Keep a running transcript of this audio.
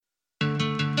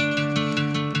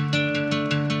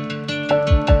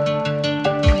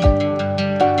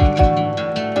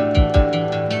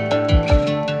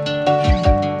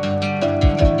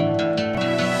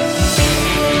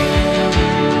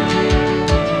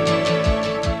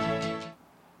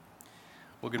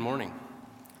Well, good morning.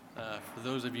 For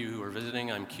those of you who are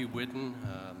visiting, I'm Cube Witten.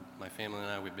 My family and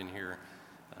I, we've been here.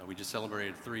 We just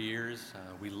celebrated 3 years.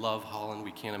 We love Holland.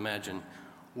 We can't imagine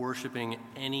worshiping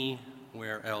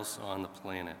anywhere else on the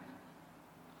planet.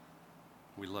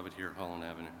 We love it here at Holland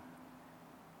Avenue.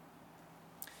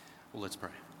 Well, let's pray.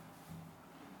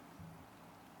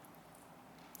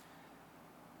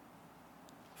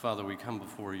 Father, we come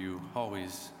before you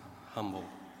always humble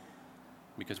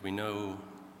because we know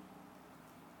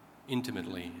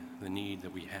intimately the need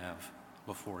that we have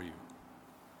before you.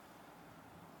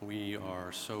 We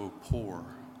are so poor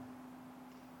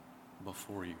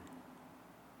before you.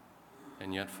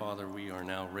 And yet, Father, we are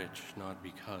now rich, not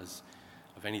because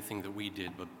of anything that we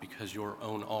did, but because your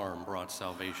own arm brought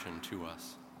salvation to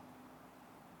us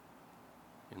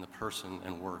in the person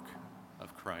and work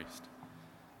of Christ.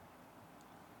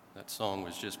 That song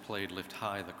was just played, Lift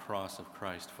High the Cross of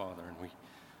Christ, Father, and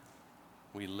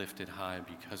we lift it high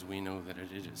because we know that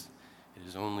it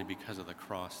is only because of the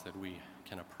cross that we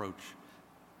can approach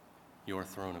your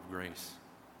throne of grace.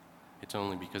 It's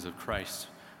only because of Christ's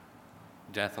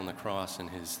death on the cross and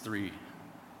his three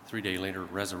day later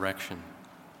resurrection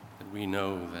that we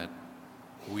know that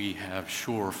we have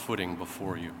sure footing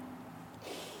before you,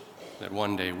 that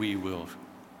one day we will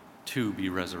too be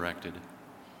resurrected.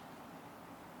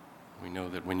 We know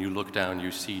that when you look down, you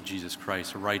see Jesus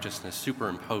Christ's righteousness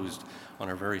superimposed on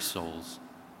our very souls.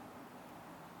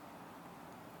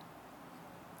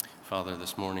 Father,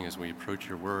 this morning as we approach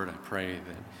your word, I pray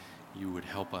that you would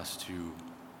help us to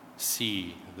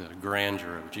see the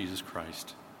grandeur of Jesus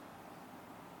Christ.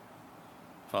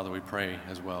 Father, we pray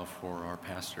as well for our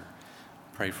pastor.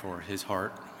 Pray for his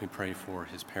heart. We pray for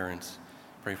his parents.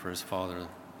 Pray for his father.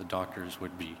 The doctors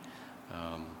would be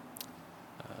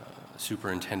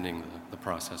superintending the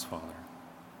process, Father.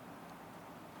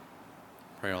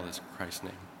 Pray all this in Christ's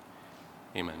name.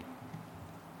 Amen.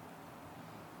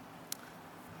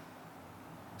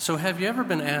 So have you ever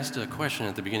been asked a question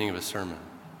at the beginning of a sermon?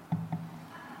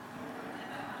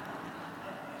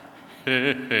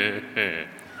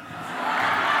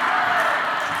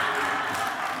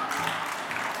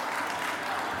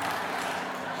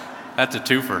 That's a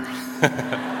twofer.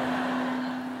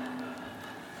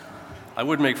 I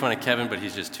would make fun of Kevin, but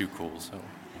he's just too cool, so.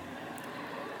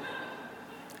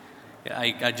 Yeah,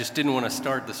 I just didn't want to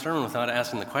start the sermon without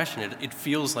asking the question. It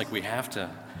feels like we have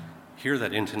to hear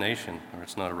that intonation, or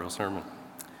it's not a real sermon.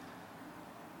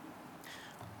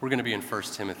 We're going to be in 1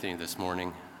 Timothy this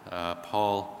morning.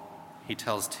 Paul, he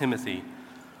tells Timothy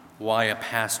why a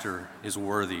pastor is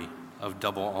worthy of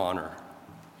double honor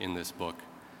in this book.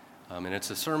 And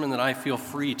it's a sermon that I feel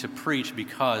free to preach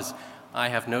because I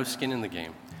have no skin in the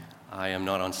game. I am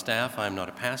not on staff. I am not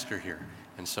a pastor here.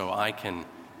 And so I can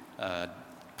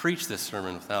preach this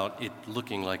sermon without it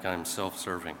looking like I'm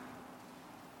self-serving.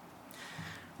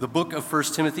 The book of 1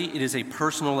 Timothy, it is a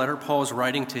personal letter Paul is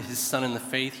writing to his son in the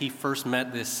faith. He first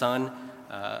met this son,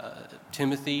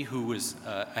 Timothy, who was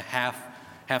a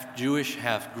half Jewish,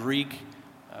 half Greek.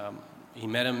 He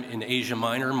met him in Asia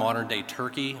Minor, modern-day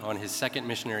Turkey, on his second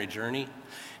missionary journey.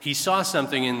 He saw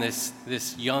something in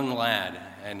this young lad,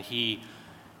 and he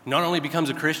not only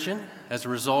becomes a Christian as a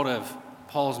result of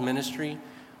Paul's ministry,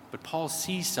 but Paul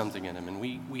sees something in him, and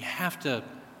we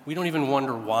don't even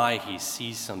wonder why he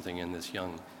sees something in this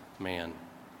young man.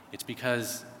 It's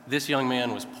because this young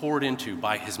man was poured into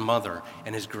by his mother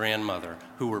and his grandmother,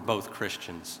 who were both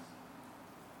Christians.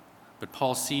 But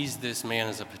Paul sees this man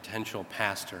as a potential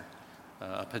pastor,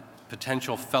 a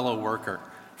potential fellow worker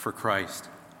for Christ.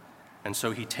 And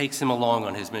so he takes him along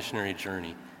on his missionary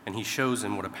journey, and he shows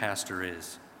him what a pastor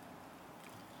is.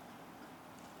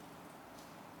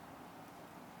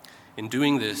 In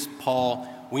doing this,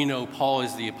 we know Paul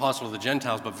is the apostle of the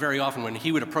Gentiles, but very often when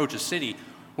he would approach a city,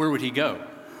 where would he go?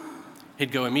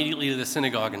 He'd go immediately to the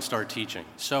synagogue and start teaching.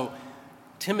 So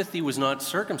Timothy was not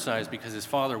circumcised because his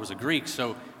father was a Greek,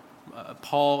 so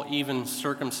Paul even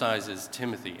circumcises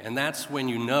Timothy. And that's when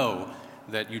you know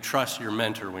that you trust your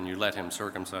mentor, when you let him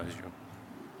circumcise you.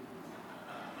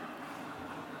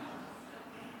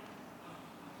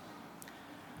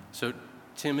 So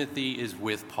Timothy is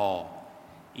with Paul,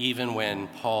 even when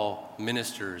Paul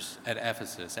ministers at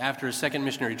Ephesus. After his second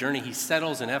missionary journey, he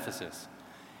settles in Ephesus,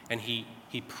 and he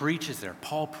preaches there.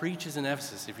 Paul preaches in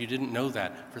Ephesus, if you didn't know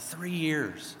that, for 3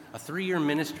 years, a 3-year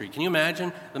ministry. Can you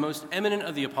imagine? The most eminent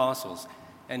of the apostles,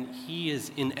 and he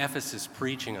is in Ephesus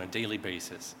preaching on a daily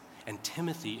basis, and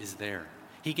Timothy is there.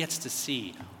 He gets to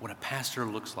see what a pastor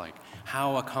looks like,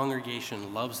 how a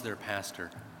congregation loves their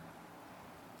pastor,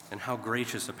 and how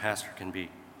gracious a pastor can be.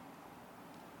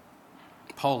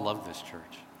 Paul loved this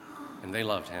church, and they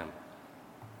loved him.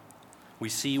 We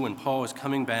see when Paul is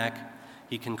coming back,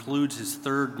 he concludes his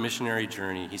third missionary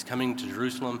journey. He's coming to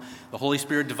Jerusalem. The Holy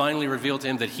Spirit divinely revealed to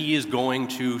him that he is going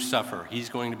to suffer. He's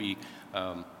going to be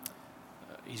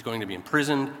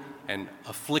imprisoned, and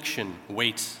affliction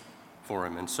waits for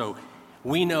him. And so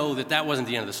we know that that wasn't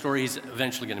the end of the story. He's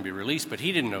eventually going to be released, but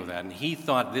he didn't know that, and he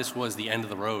thought this was the end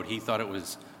of the road. He thought it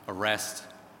was arrest,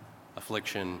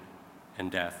 affliction,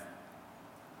 and death.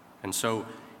 And so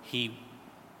he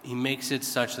makes it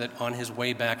such that on his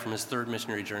way back from his third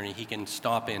missionary journey, he can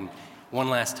stop in one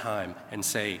last time and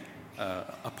say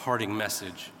a parting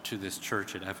message to this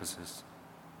church at Ephesus.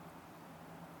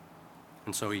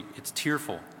 And so it's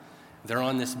tearful. They're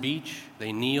on this beach,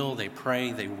 they kneel, they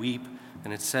pray, they weep,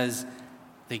 and it says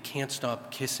they can't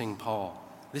stop kissing Paul.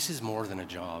 This is more than a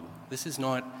job. This is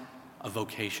not a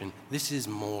vocation. This is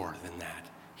more than that.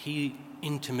 He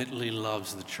intimately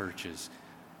loves the churches.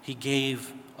 He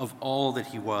gave of all that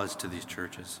he was to these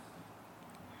churches.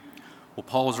 Well,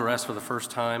 Paul's arrest for the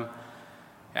first time,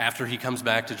 after he comes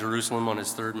back to Jerusalem on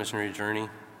his third missionary journey,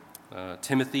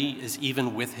 Timothy is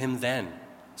even with him then,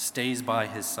 stays by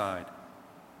his side.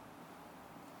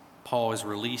 Paul is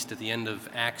released at the end of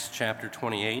Acts chapter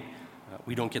 28.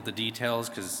 We don't get the details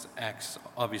because Acts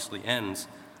obviously ends,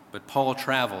 but Paul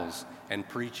travels and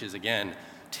preaches again.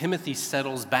 Timothy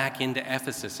settles back into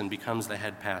Ephesus and becomes the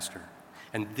head pastor.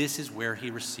 And this is where he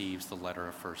receives the letter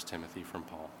of 1 Timothy from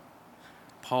Paul.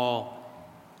 Paul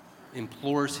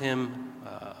implores him,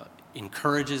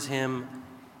 encourages him,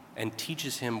 and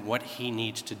teaches him what he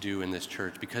needs to do in this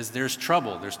church because there's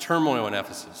trouble, there's turmoil in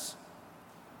Ephesus.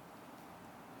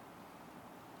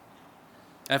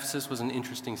 Ephesus was an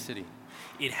interesting city.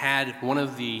 It had one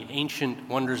of the ancient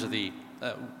wonders of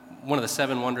one of the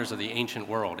seven wonders of the ancient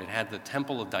world. It had the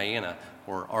Temple of Diana,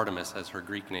 or Artemis, as her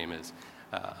Greek name is.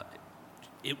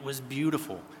 It was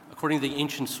beautiful. According to the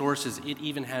ancient sources, it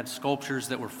even had sculptures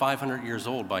that were 500 years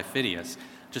old by Phidias,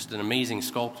 just an amazing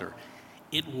sculptor.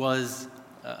 It was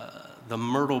the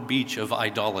Myrtle Beach of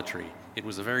idolatry. It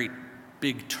was a very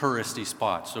big touristy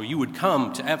spot. So you would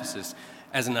come to Ephesus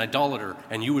as an idolater,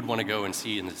 and you would want to go and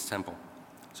see in this temple.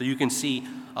 So you can see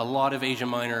a lot of Asia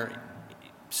Minor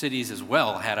cities as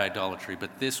well had idolatry,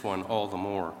 but this one all the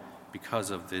more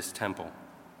because of this temple.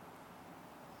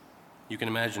 You can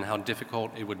imagine how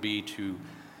difficult it would be to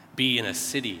be in a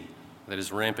city that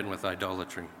is rampant with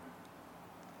idolatry.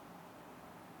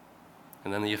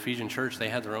 And then the Ephesian church, they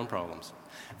had their own problems.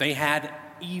 They had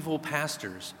evil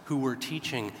pastors who were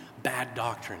teaching bad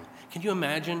doctrine. Can you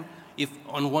imagine if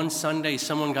on one Sunday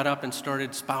someone got up and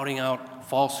started spouting out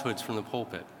falsehoods from the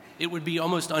pulpit? It would be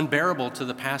almost unbearable to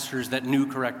the pastors that knew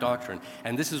correct doctrine.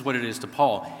 And this is what it is to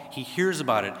Paul. He hears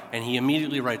about it, and he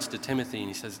immediately writes to Timothy, and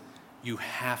he says, you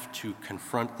have to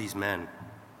confront these men.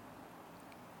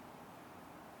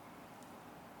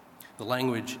 The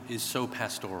language is so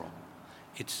pastoral.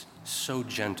 It's so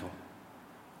gentle.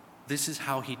 This is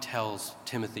how he tells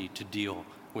Timothy to deal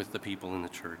with the people in the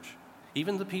church,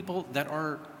 even the people that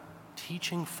are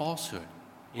teaching falsehood.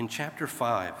 In chapter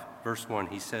 5, verse 1,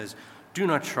 he says, do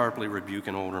not sharply rebuke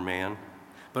an older man,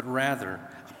 but rather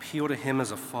appeal to him as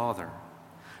a father,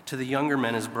 to the younger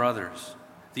men as brothers,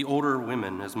 the older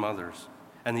women as mothers,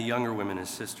 and the younger women as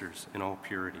sisters in all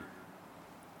purity.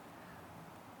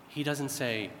 He doesn't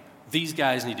say, these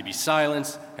guys need to be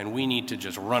silenced and we need to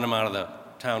just run them out of the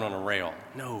town on a rail.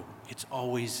 No, it's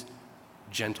always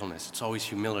gentleness, it's always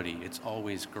humility, it's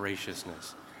always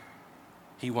graciousness.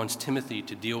 He wants Timothy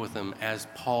to deal with them as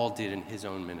Paul did in his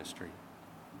own ministry.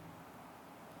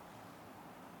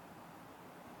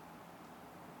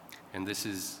 And this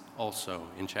is also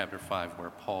in chapter 5 where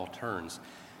Paul turns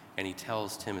and he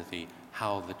tells Timothy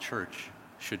how the church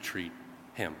should treat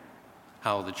him,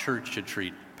 how the church should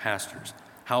treat pastors,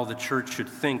 how the church should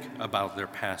think about their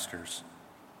pastors,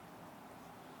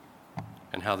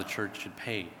 and how the church should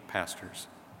pay pastors.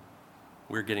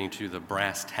 We're getting to the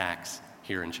brass tacks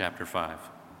here in chapter 5.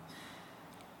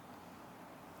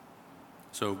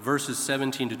 So verses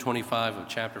 17 to 25 of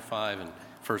chapter 5 in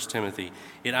 1 Timothy,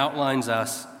 it outlines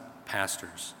us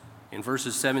pastors. In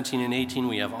verses 17 and 18,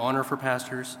 we have honor for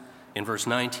pastors. In verse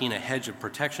 19, a hedge of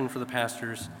protection for the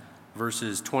pastors.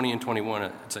 Verses 20 and 21,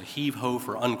 it's a heave-ho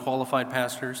for unqualified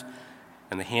pastors.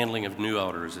 And the handling of new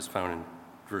elders is found in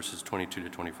verses 22 to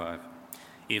 25.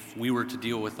 If we were to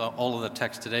deal with all of the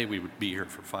text today, we would be here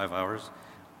for 5 hours.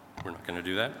 We're not going to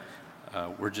do that.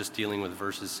 We're just dealing with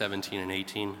verses 17 and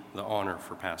 18, the honor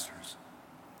for pastors.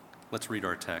 Let's read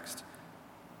our text.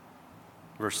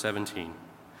 Verse 17.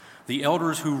 The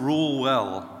elders who rule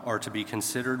well are to be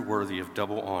considered worthy of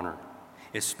double honor,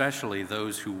 especially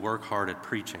those who work hard at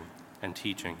preaching and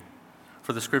teaching. For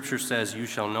For the scripture says, "You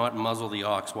shall not muzzle the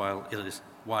ox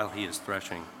while he is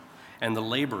threshing, and the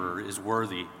laborer is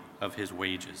worthy of his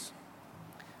wages."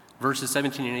 Verses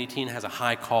 17 and 18 has a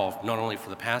high call, not only for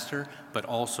the pastor, but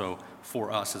also for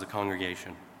us as a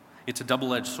congregation. It's a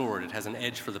double-edged sword. It has an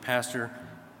edge for the pastor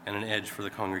and an edge for the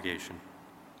congregation.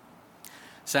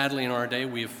 Sadly, in our day,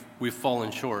 we've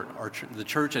fallen short. The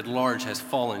church at large has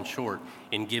fallen short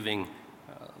in giving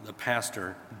the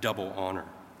pastor double honor.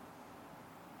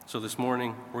 So this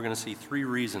morning, we're going to see 3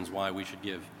 reasons why we should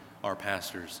give our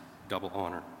pastors double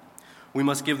honor. We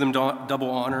must give them double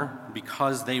honor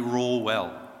because they rule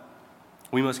well.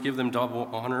 We must give them double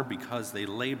honor because they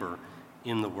labor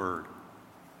in the word.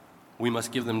 We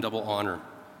must give them double honor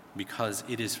because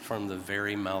it is from the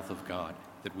very mouth of God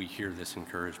that we hear this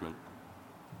encouragement.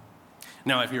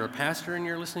 Now, if you're a pastor and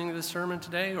you're listening to this sermon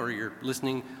today, or you're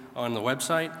listening on the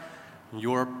website,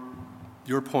 your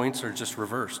points are just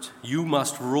reversed. You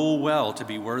must rule well to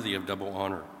be worthy of double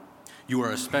honor. You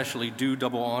are especially due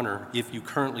double honor if you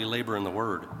currently labor in the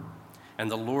word. And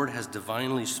the Lord has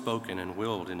divinely spoken and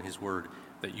willed in his word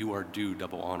that you are due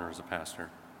double honor as a pastor.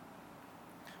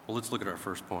 Well, let's look at our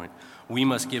first point. We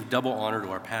must give double honor to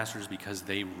our pastors because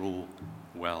they rule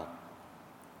well.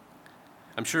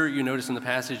 I'm sure you notice in the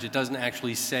passage it doesn't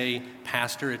actually say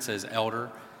pastor, it says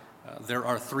elder. There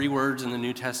are 3 words in the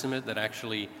New Testament that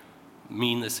actually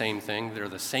mean the same thing. They're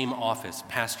the same office: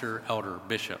 pastor, elder,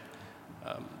 bishop.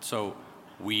 So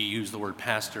we use the word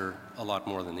pastor a lot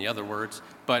more than the other words,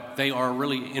 but they are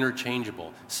really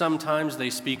interchangeable. Sometimes they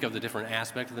speak of the different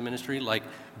aspect of the ministry, like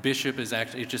bishop is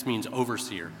actually, it just means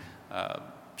overseer.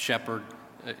 Shepherd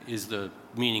is the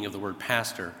meaning of the word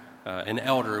pastor. An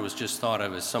elder was just thought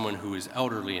of as someone who is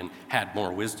elderly and had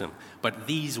more wisdom. But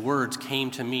these words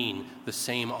came to mean the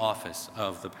same office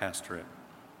of the pastorate.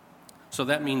 So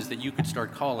that means that you could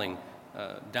start calling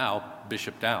Dow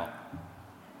Bishop Dow.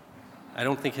 I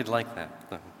don't think he'd like that.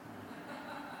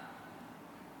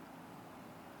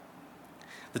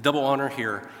 The double honor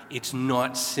here, it's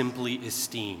not simply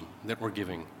esteem that we're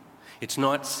giving. It's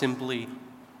not simply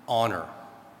honor.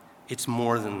 It's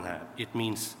more than that.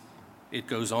 It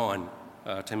goes on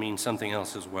to mean something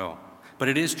else as well. But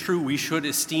it is true, we should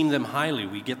esteem them highly.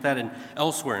 We get that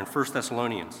elsewhere in 1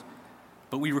 Thessalonians.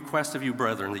 But we request of you,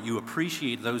 brethren, that you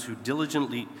appreciate those who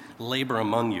diligently labor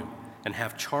among you and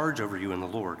have charge over you in the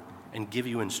Lord and give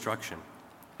you instruction,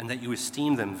 and that you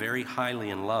esteem them very highly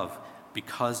in love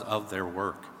because of their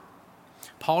work.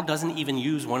 Paul doesn't even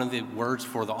use one of the words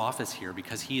for the office here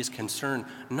because he is concerned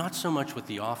not so much with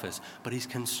the office, but he's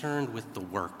concerned with the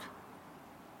work.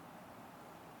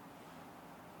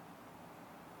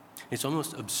 It's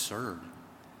almost absurd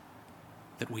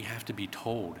that we have to be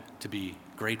told to be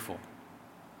grateful.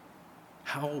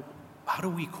 How do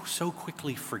we so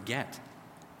quickly forget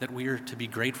that we are to be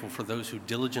grateful for those who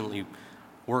diligently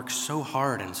work so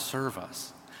hard and serve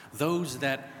us? Those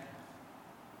that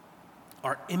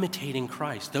are imitating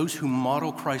Christ, those who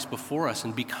model Christ before us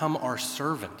and become our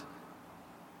servant.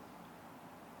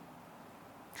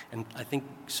 And I think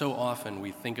so often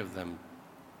we think of them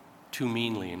too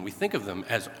meanly, and we think of them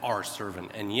as our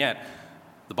servant, and yet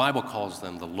the Bible calls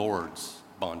them the Lord's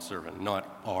bondservant,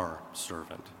 not our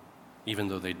servant, even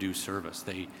though they do serve us.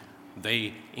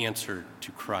 They answer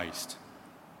to Christ.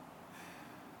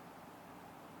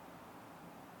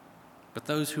 But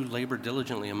those who labor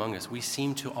diligently among us, we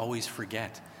seem to always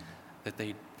forget that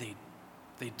they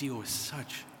deal with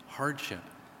such hardship,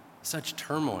 such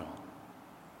turmoil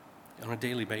on a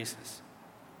daily basis.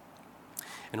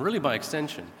 And really by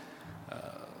extension,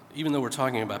 even though we're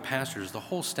talking about pastors, the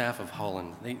whole staff of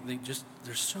Holland,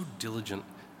 they're so diligent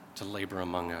to labor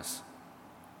among us.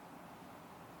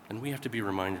 And we have to be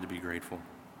reminded to be grateful.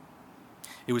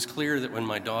 It was clear that when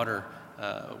my daughter,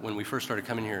 when we first started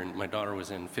coming here, and my daughter was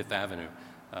in Fifth Avenue,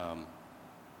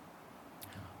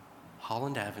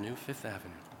 Holland Avenue, Fifth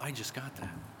Avenue. I just got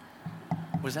that.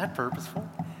 Was that purposeful?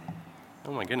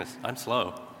 Oh my goodness, I'm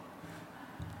slow.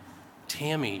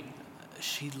 Tammy,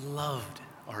 she loved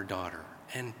our daughter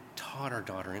and taught our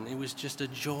daughter, and it was just a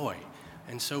joy.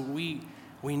 And so we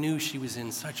knew she was in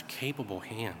such capable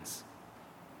hands.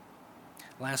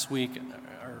 Last week,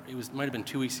 or might have been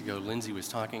 2 weeks ago, Lindsay was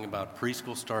talking about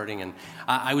preschool starting, and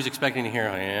I was expecting to hear,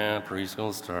 oh, yeah,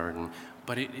 preschool starting.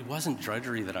 But it wasn't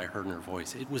drudgery that I heard in her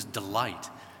voice. It was delight.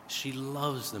 She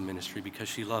loves the ministry because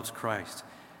she loves Christ,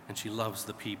 and she loves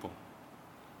the people.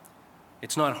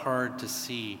 It's not hard to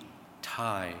see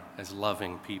Ty as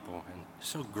loving people and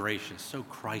so gracious, so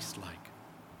Christ-like.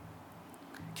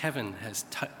 Kevin has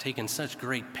taken such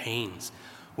great pains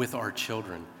with our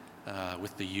children,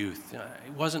 with the youth.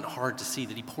 It wasn't hard to see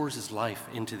that he pours his life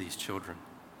into these children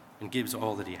and gives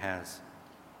all that he has.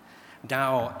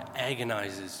 Dow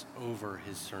agonizes over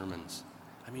his sermons.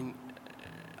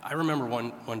 I remember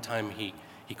one time he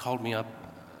called me up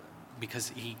because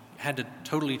he had to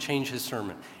totally change his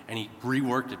sermon, and he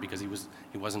reworked it because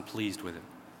he wasn't pleased with it.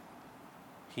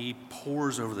 He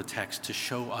pores over the text to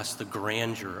show us the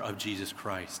grandeur of Jesus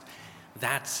Christ.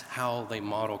 That's how they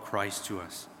model Christ to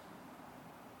us.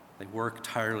 They work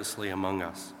tirelessly among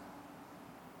us.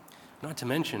 Not to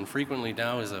mention, frequently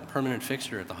Dow is a permanent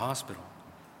fixture at the hospital.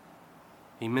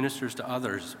 He ministers to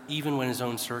others even when his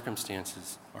own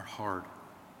circumstances are hard.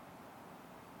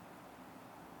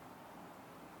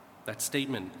 That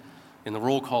statement in the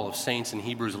roll call of saints in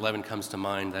Hebrews 11 comes to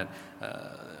mind, that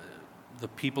the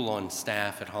people on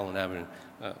staff at Holland Avenue,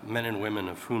 men and women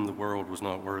of whom the world was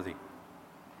not worthy.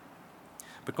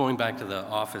 But going back to the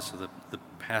office of the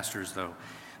pastors, though,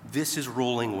 this is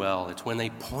ruling well. It's when they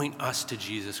point us to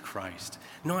Jesus Christ.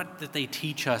 Not that they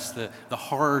teach us the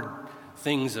hard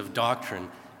things of doctrine.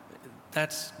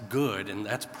 That's good and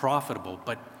that's profitable,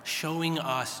 but showing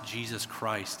us Jesus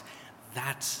Christ,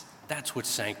 that's what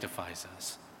sanctifies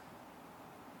us.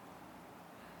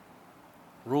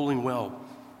 Ruling well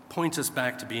points us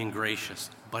back to being gracious,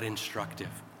 but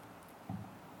instructive.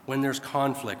 When there's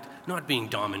conflict, not being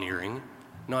domineering,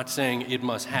 not saying it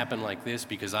must happen like this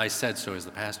because I said so as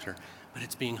the pastor, but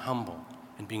it's being humble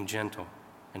and being gentle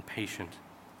and patient.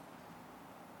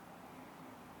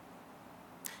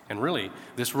 And really,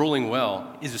 this ruling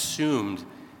well is assumed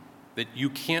that you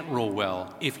can't rule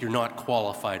well if you're not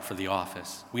qualified for the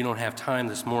office. We don't have time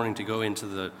this morning to go into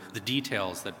the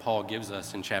details that Paul gives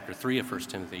us in chapter 3 of 1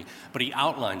 Timothy, but he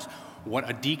outlines what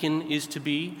a deacon is to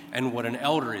be and what an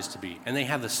elder is to be, and they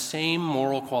have the same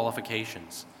moral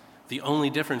qualifications. The only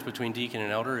difference between deacon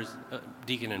and elder is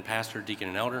deacon and pastor, deacon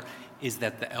and elder, is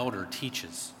that the elder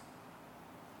teaches.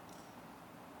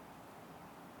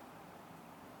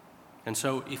 And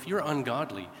so if you're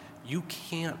ungodly, you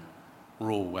can't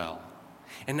rule well.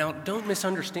 And now don't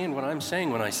misunderstand what I'm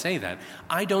saying when I say that.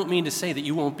 I don't mean to say that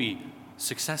you won't be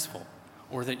successful,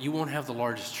 or that you won't have the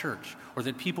largest church, or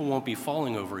that people won't be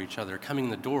falling over each other, coming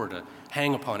in the door to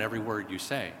hang upon every word you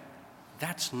say.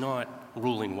 That's not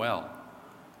ruling well,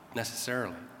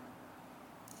 necessarily.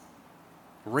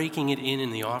 Raking it in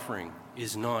the offering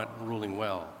is not ruling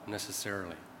well,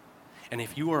 necessarily. And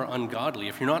if you are ungodly,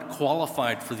 if you're not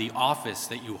qualified for the office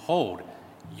that you hold,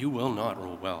 you will not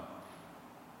rule well.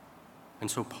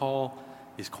 And so Paul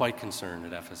is quite concerned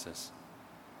at Ephesus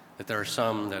that there are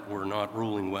some that were not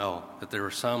ruling well, that there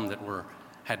were some that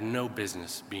had no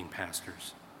business being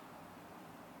pastors.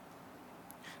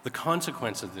 The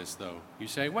consequence of this, though, you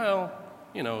say, well,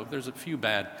 there's a few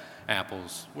bad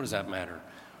apples. What does that matter?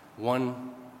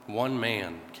 One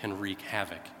man can wreak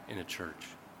havoc in a church.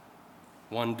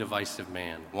 One divisive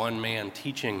man, one man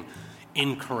teaching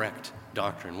incorrect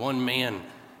doctrine, one man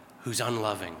who's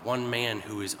unloving, one man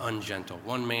who is ungentle,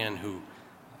 one man who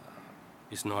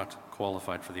is not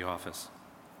qualified for the office.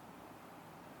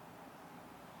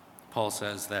 Paul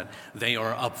says that they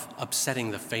are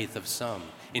upsetting the faith of some.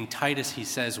 In Titus, he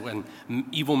says when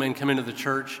evil men come into the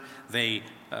church, they're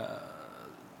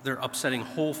upsetting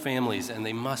whole families and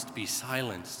they must be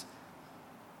silenced.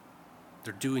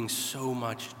 They're doing so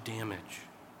much damage.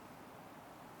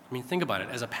 Think about it.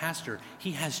 As a pastor,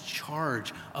 he has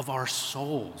charge of our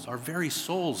souls, our very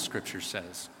souls, Scripture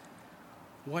says.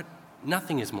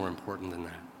 Nothing is more important than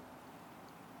that.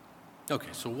 Okay,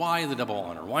 so why the double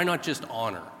honor? Why not just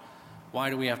honor?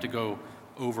 Why do we have to go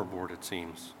overboard, it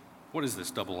seems? What is this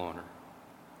double honor?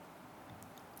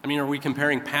 Are we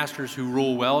comparing pastors who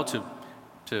rule well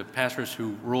to pastors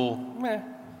who rule,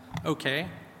 okay?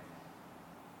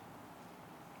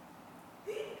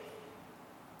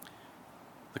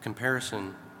 The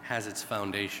comparison has its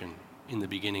foundation in the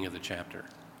beginning of the chapter.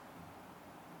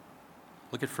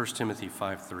 Look at 1 Timothy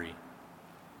 5:3.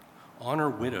 Honor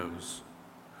widows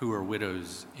who are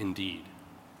widows indeed.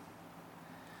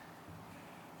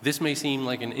 This may seem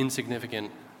like an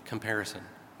insignificant comparison,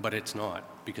 but it's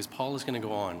not, because Paul is going to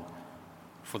go on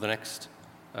for the next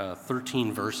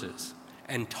 13 verses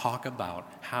and talk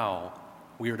about how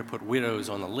we are to put widows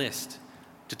on the list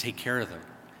to take care of them.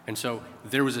 And so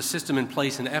there was a system in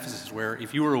place in Ephesus where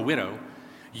if you were a widow,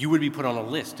 you would be put on a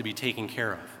list to be taken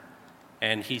care of.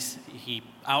 And he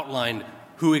outlined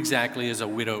who exactly is a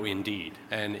widow indeed.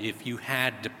 And if you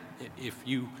had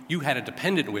a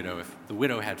dependent widow, if the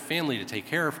widow had family to take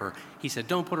care of her, he said,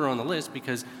 don't put her on the list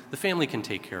because the family can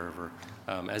take care of her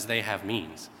as they have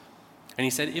means. And he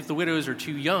said, if the widows are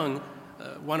too young,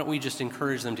 why don't we just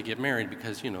encourage them to get married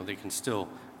because, they can still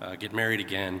get married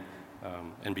again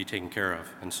and be taken care of.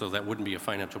 And so that wouldn't be a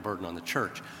financial burden on the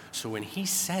church. So when he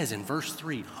says in verse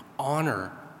 3,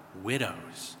 honor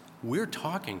widows. We're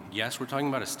talking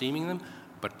about esteeming them,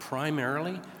 but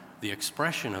primarily the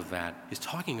expression of that is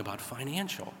talking about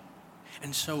financial.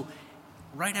 And so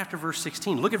right after verse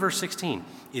 16, look at verse 16.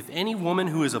 If any woman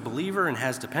who is a believer and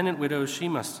has dependent widows, she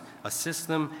must assist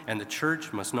them, and the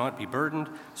church must not be burdened,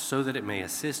 so that it may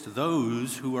assist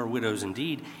those who are widows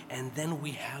indeed. And then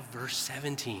we have verse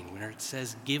 17, where it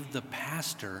says, give the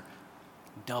pastor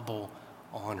double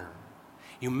honor.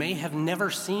 You may have never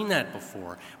seen that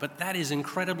before, but that is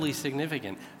incredibly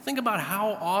significant. Think about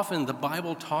how often the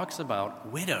Bible talks about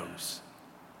widows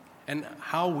and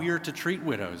how we are to treat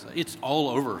widows. It's all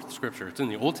over Scripture. It's in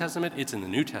the Old Testament, it's in the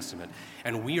New Testament.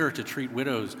 And we are to treat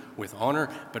widows with honor,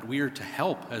 but we are to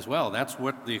help as well. That's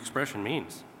what the expression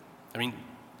means. I mean,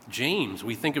 James,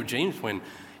 we think of James when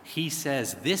he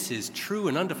says, this is true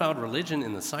and undefiled religion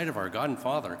in the sight of our God and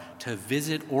Father, to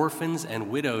visit orphans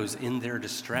and widows in their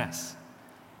distress.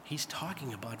 He's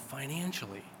talking about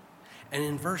financially. And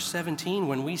in verse 17,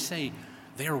 when we say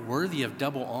they are worthy of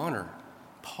double honor,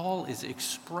 Paul is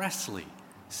expressly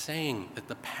saying that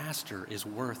the pastor is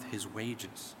worth his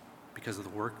wages because of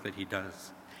the work that he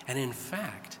does. And in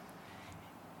fact,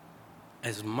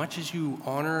 as much as you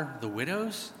honor the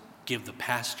widows, give the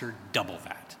pastor double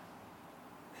that.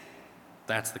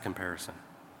 That's the comparison.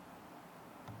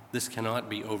 This cannot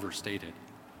be overstated.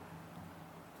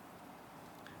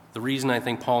 The reason I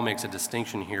think Paul makes a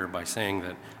distinction here by saying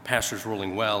that pastors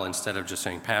ruling well instead of just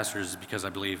saying pastors is because I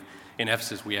believe in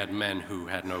Ephesus we had men who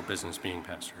had no business being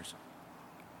pastors.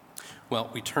 Well,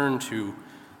 we turn to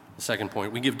the second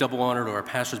point. We give double honor to our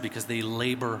pastors because they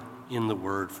labor in the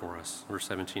word for us. Verse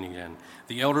 17 again.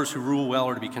 The elders who rule well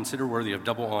are to be considered worthy of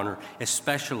double honor,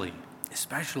 especially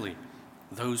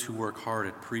those who work hard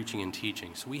at preaching and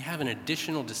teaching. So we have an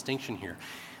additional distinction here.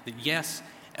 That yes,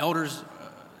 elders,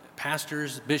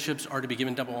 pastors, bishops are to be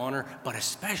given double honor, but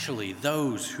especially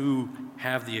those who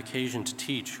have the occasion to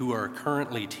teach, who are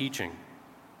currently teaching.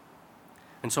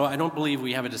 And so I don't believe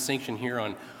we have a distinction here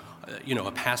on,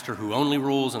 a pastor who only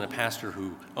rules and a pastor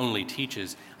who only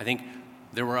teaches. I think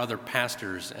there were other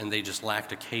pastors and they just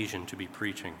lacked occasion to be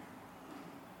preaching.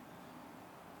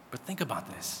 But think about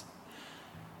this.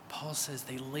 Paul says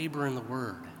they labor in the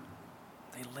word.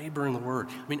 They labor in the word.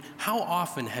 I mean, how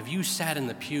often have you sat in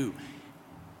the pew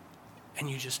and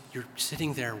you're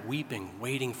sitting there weeping,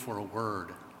 waiting for a word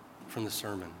from the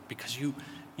sermon because you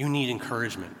need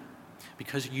encouragement,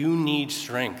 because you need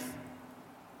strength?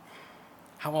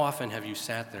 How often have you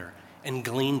sat there and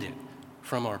gleaned it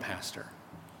from our pastor?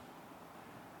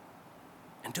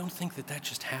 And don't think that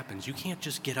just happens. You can't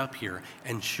just get up here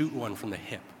and shoot one from the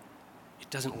hip. It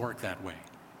doesn't work that way.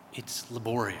 It's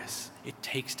laborious. It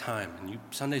takes time. And you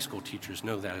Sunday school teachers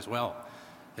know that as well,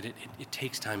 that it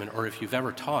takes time. Or if you've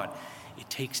ever taught, it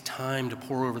takes time to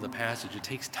pore over the passage. It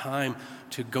takes time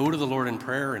to go to the Lord in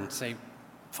prayer and say,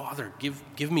 Father,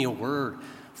 give me a word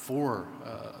for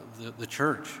the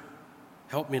church.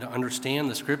 Help me to understand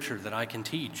the scripture that I can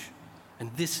teach.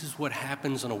 And this is what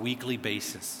happens on a weekly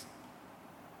basis.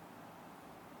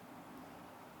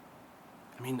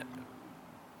 I mean,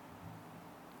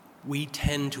 we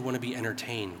tend to want to be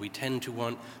entertained. We tend to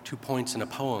want 2 points in a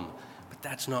poem, but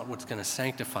that's not what's going to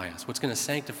sanctify us. What's going to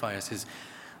sanctify us is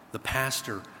the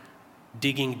pastor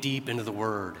digging deep into the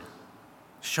Word,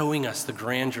 showing us the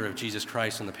grandeur of Jesus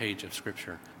Christ on the page of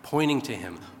Scripture, pointing to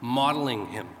Him, modeling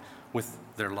Him with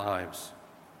their lives.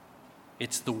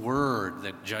 It's the Word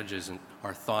that judges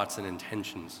our thoughts and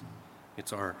intentions.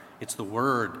 It's the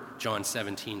Word, John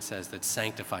 17 says, that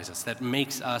sanctifies us, that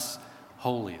makes us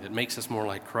holy, that makes us more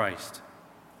like Christ.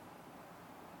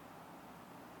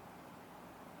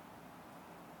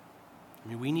 I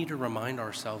mean, we need to remind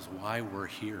ourselves why we're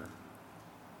here.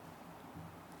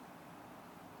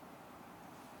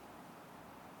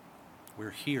 We're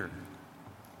here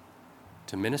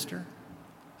to minister.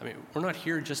 I mean, we're not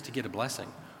here just to get a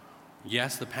blessing.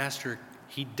 Yes, the pastor,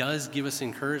 he does give us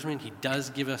encouragement, he does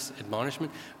give us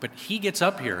admonishment, but he gets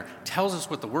up here, tells us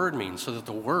what the word means so that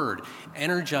the word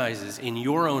energizes in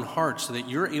your own heart so that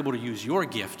you're able to use your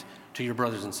gift to your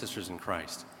brothers and sisters in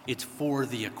Christ. It's for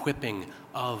the equipping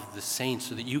of the saints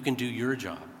so that you can do your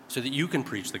job, so that you can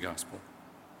preach the gospel.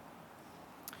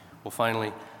 Well,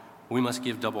 finally, we must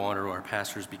give double honor to our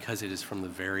pastors because it is from the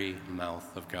very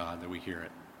mouth of God that we hear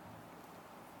it.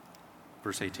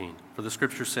 Verse 18, for the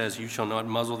scripture says, you shall not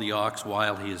muzzle the ox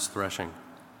while he is threshing,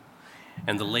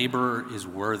 and the laborer is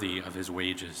worthy of his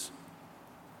wages.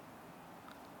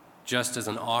 Just as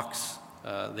an ox,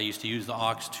 they used to use the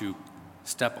ox to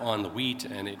step on the wheat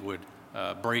and it would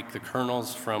break the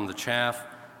kernels from the chaff.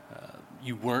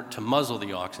 You weren't to muzzle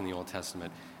the ox in the Old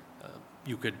Testament.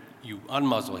 You could you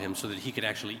unmuzzle him so that he could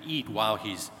actually eat while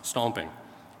he's stomping.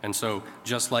 And so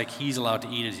just like he's allowed to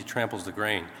eat as he tramples the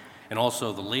grain, and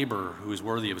also the laborer who is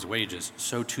worthy of his wages,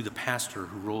 so too the pastor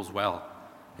who rules well,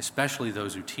 especially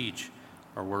those who teach,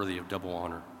 are worthy of double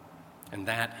honor. And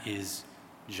that is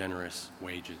generous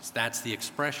wages. That's the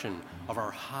expression of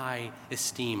our high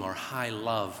esteem, our high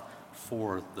love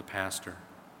for the pastor.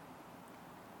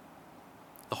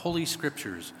 The Holy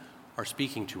Scriptures are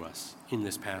speaking to us in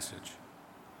this passage.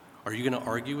 Are you going to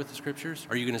argue with the Scriptures?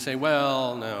 Are you going to say,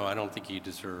 well, no, I don't think he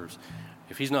deserves.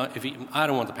 I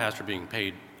don't want the pastor being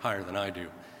paid higher than I do.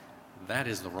 That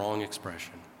is the wrong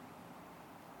expression.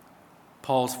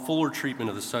 Paul's fuller treatment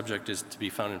of the subject is to be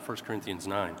found in 1 Corinthians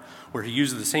 9, where he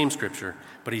uses the same scripture,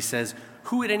 but he says,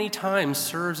 who at any time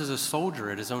serves as a soldier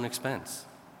at his own expense,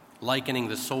 likening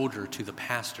the soldier to the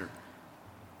pastor.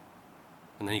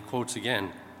 And then he quotes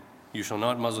again, you shall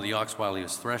not muzzle the ox while he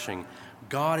is threshing.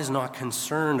 God is not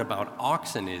concerned about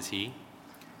oxen, is he?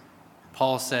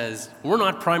 Paul says, we're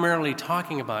not primarily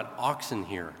talking about oxen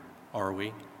here, are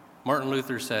we? Martin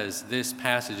Luther says this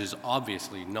passage is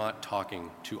obviously not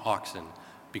talking to oxen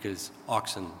because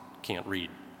oxen can't read.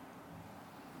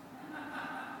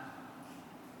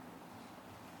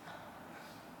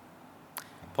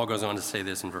 Paul goes on to say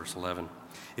this in verse 11.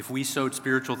 If we sowed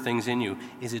spiritual things in you,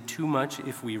 is it too much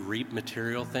if we reap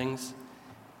material things?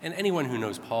 And anyone who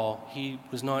knows Paul, he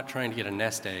was not trying to get a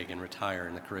nest egg and retire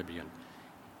in the Caribbean.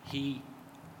 He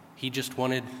just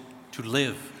wanted to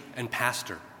live and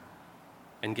pastor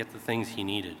and get the things he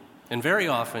needed. And very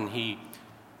often he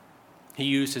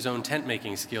used his own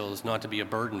tent-making skills not to be a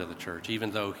burden to the church,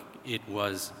 even though it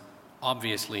was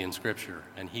obviously in Scripture,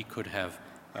 and he could have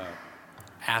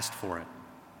asked for it.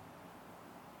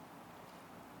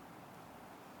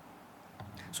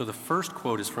 So the first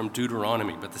quote is from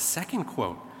Deuteronomy, but the second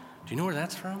quote, do you know where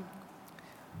that's from?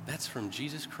 That's from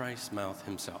Jesus Christ's mouth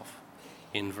himself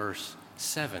in verse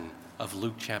 7 of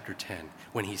Luke chapter 10.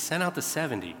 When he sent out the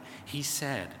 70, he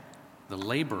said, the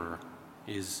laborer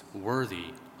is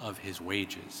worthy of his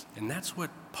wages. And that's what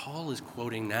Paul is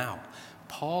quoting now.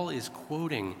 Paul is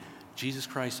quoting Jesus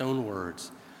Christ's own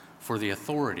words for the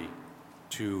authority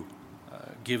to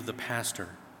give the pastor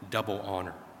double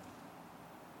honor.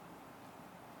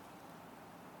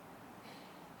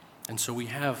 And so we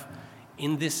have,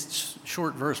 in this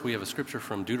short verse, we have a scripture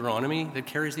from Deuteronomy that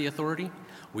carries the authority.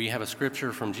 We have a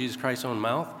scripture from Jesus Christ's own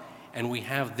mouth. And we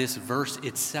have this verse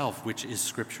itself, which is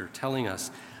scripture, telling us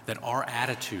that our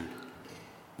attitude,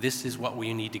 this is what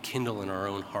we need to kindle in our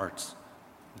own hearts.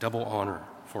 Double honor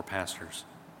for pastors.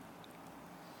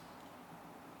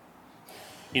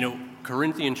 You know, the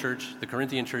Corinthian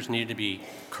church needed to be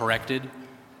corrected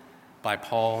by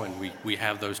Paul, and we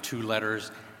have those two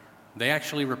letters. They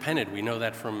actually repented. We know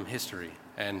that from history.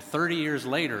 And 30 years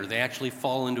later, they actually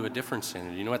fall into a different sin.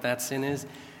 And you know what that sin is?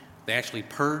 They actually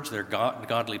purge their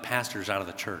godly pastors out of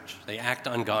the church. They act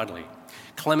ungodly.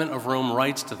 Clement of Rome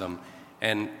writes to them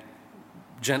and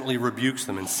gently rebukes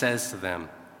them and says to them,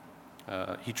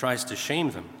 he tries to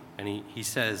shame them, and he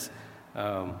says,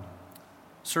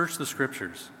 search the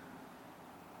scriptures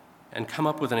and come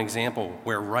up with an example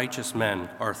where righteous men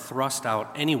are thrust out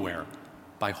anywhere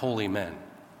by holy men.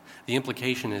 The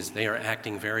implication is they are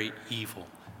acting very evil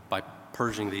by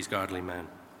purging these godly men.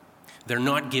 They're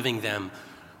not giving them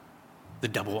the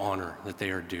double honor that they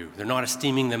are due. They're not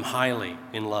esteeming them highly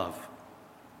in love.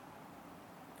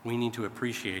 We need to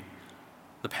appreciate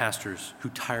the pastors who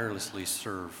tirelessly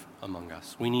serve among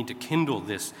us. We need to kindle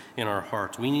this in our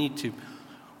hearts. We need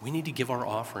to give our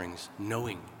offerings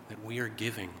knowing that we are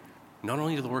giving not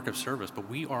only to the work of service, but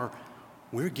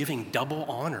we're giving double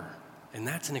honor. And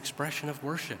that's an expression of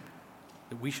worship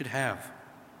that we should have.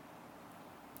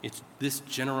 It's this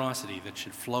generosity that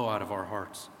should flow out of our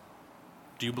hearts.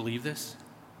 Do you believe this?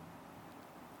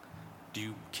 Do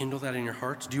you kindle that in your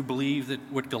hearts? Do you believe that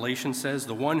what Galatians says,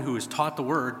 the one who is taught the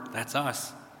word, that's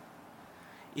us,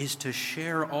 is to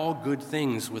share all good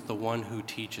things with the one who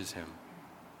teaches him?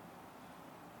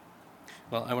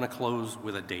 Well, I want to close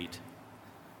with a date,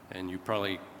 and you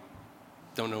probably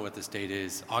don't know what this date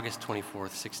is, August 24th,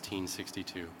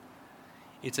 1662.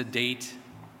 It's a date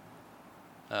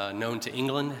known to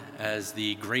England as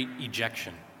the Great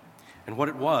Ejection. And what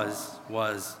it was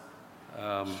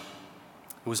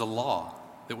it was a law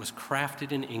that was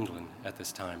crafted in England at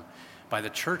this time by the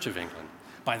Church of England,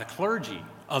 by the clergy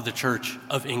of the Church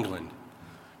of England,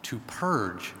 to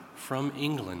purge from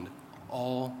England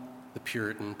all the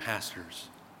Puritan pastors.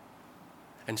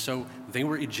 And so they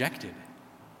were ejected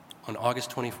on August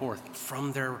 24th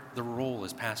from their role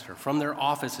as pastor, from their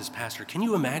office as pastor. Can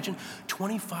you imagine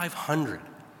 2,500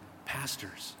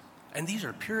 pastors And these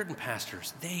are Puritan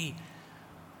pastors.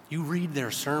 You read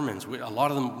their sermons, a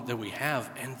lot of them that we have,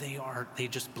 and they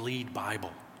just bleed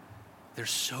Bible. They're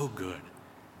so good.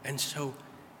 And so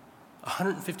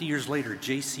 150 years later,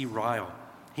 J.C. Ryle,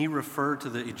 he referred to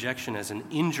the ejection as an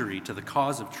injury to the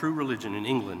cause of true religion in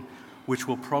England, which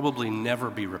will probably never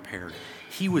be repaired.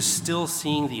 He was still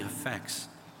seeing the effects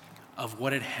of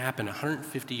what had happened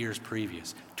 150 years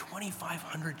previous.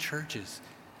 2,500 churches,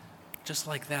 just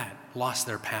like that, lost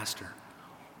their pastor.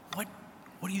 What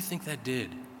do you think that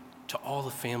did to all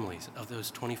the families of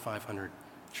those 2,500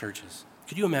 churches?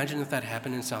 Could you imagine if that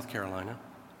happened in South Carolina?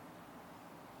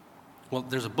 Well,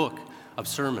 there's a book of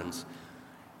sermons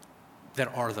that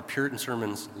are the Puritan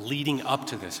sermons leading up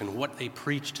to this and what they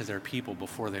preached to their people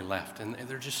before they left. And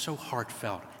they're just so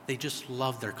heartfelt. They just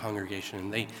loved their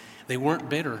congregation. And they weren't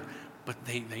bitter, but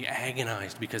they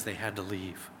agonized because they had to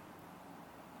leave.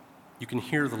 You can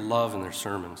hear the love in their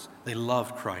sermons. They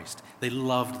loved Christ. They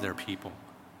loved their people.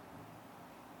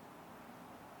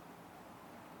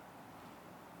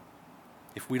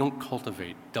 If we don't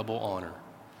cultivate double honor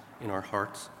in our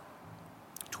hearts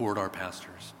toward our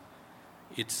pastors,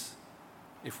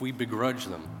 if we begrudge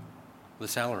them the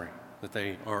salary that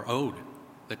they are owed,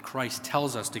 that Christ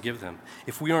tells us to give them,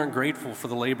 if we aren't grateful for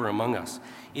the labor among us,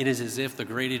 it is as if the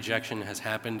great ejection has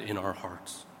happened in our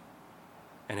hearts,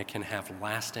 and it can have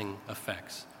lasting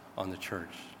effects on the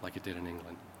church like it did in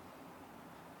England.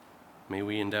 May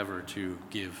we endeavor to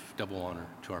give double honor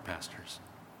to our pastors.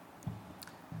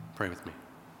 Pray with me.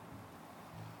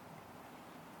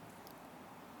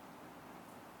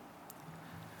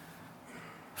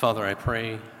 Father, I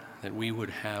pray that we would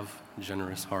have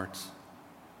generous hearts,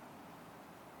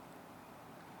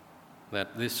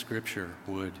 that this scripture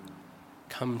would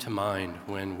come to mind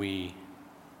when we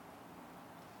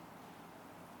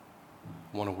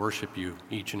want to worship you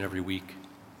each and every week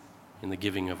in the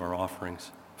giving of our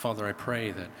offerings. Father, I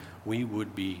pray that we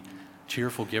would be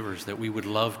cheerful givers, that we would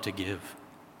love to give.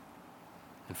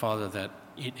 And Father, that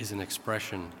it is an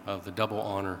expression of the double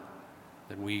honor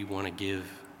that we want to give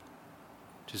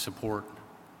to support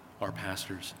our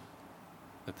pastors,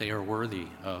 that they are worthy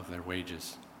of their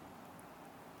wages.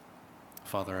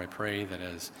 Father, I pray that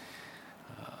as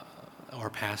our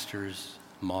pastors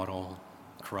model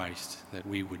Christ, that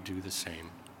we would do the same.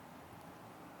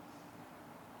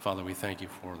 Father, we thank you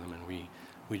for them, and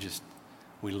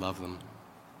we love them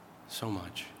so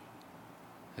much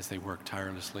as they work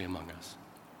tirelessly among us.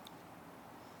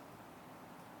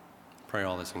 Pray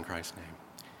all this in Christ's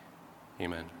name.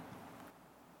 Amen.